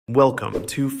Welcome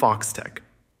to Foxtecc.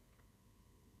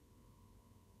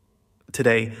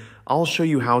 Today, I'll show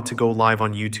you how to go live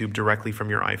on YouTube directly from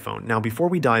your iPhone. Now, before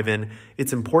we dive in,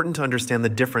 it's important to understand the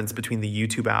difference between the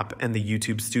YouTube app and the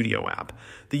YouTube Studio app.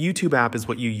 The YouTube app is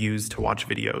what you use to watch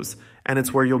videos, and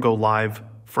it's where you'll go live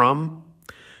from.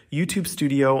 YouTube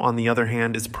Studio, on the other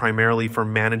hand, is primarily for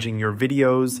managing your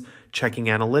videos, checking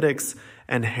analytics,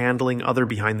 and handling other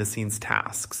behind-the-scenes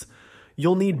tasks.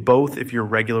 You'll need both if you're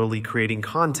regularly creating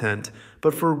content,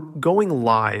 but for going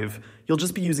live, you'll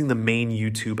just be using the main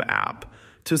YouTube app.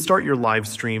 To start your live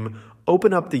stream,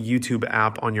 open up the YouTube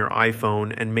app on your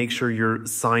iPhone and make sure you're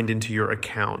signed into your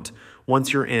account.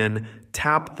 Once you're in,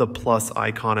 tap the plus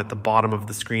icon at the bottom of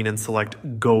the screen and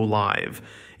select Go Live.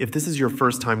 If this is your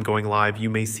first time going live, you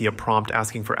may see a prompt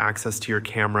asking for access to your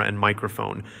camera and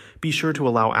microphone. Be sure to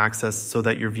allow access so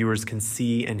that your viewers can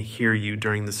see and hear you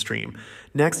during the stream.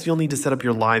 Next, you'll need to set up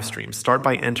your live stream. Start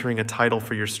by entering a title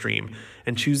for your stream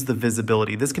and choose the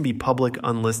visibility. This can be public,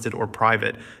 unlisted, or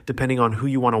private, depending on who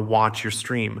you want to watch your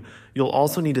stream. You'll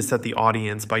also need to set the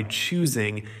audience by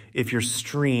choosing if your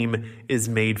stream is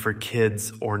made for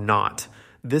kids or not.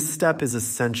 This step is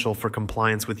essential for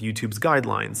compliance with YouTube's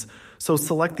guidelines, so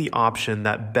select the option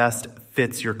that best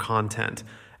fits your content.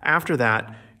 After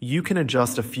that, you can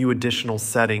adjust a few additional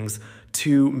settings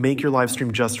to make your live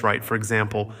stream just right. For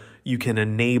example, you can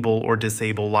enable or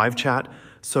disable live chat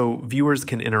so viewers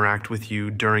can interact with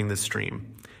you during the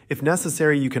stream. If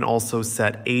necessary, you can also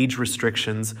set age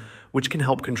restrictions, which can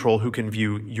help control who can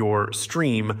view your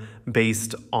stream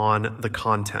based on the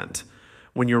content.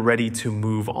 When you're ready to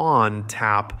move on,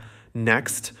 tap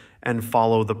Next and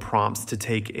follow the prompts to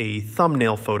take a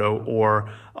thumbnail photo or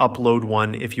upload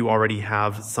one if you already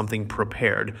have something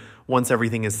prepared. Once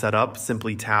everything is set up,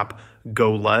 simply tap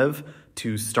Go Live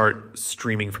to start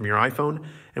streaming from your iPhone.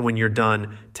 And when you're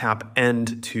done, tap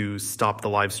End to stop the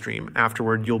live stream.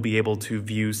 Afterward, you'll be able to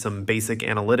view some basic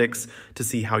analytics to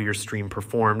see how your stream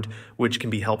performed, which can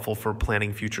be helpful for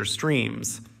planning future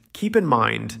streams. Keep in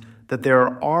mind that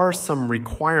there are some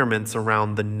requirements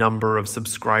around the number of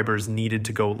subscribers needed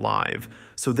to go live,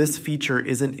 so this feature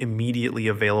isn't immediately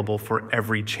available for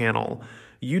every channel.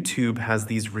 YouTube has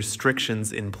these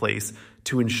restrictions in place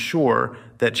to ensure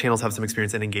that channels have some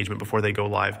experience and engagement before they go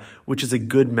live, which is a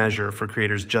good measure for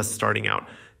creators just starting out.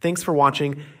 Thanks for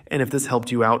watching, and if this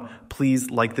helped you out, please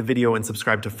like the video and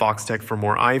subscribe to Foxtecc for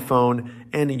more iPhone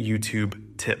and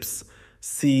YouTube tips.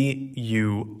 See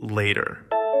you later.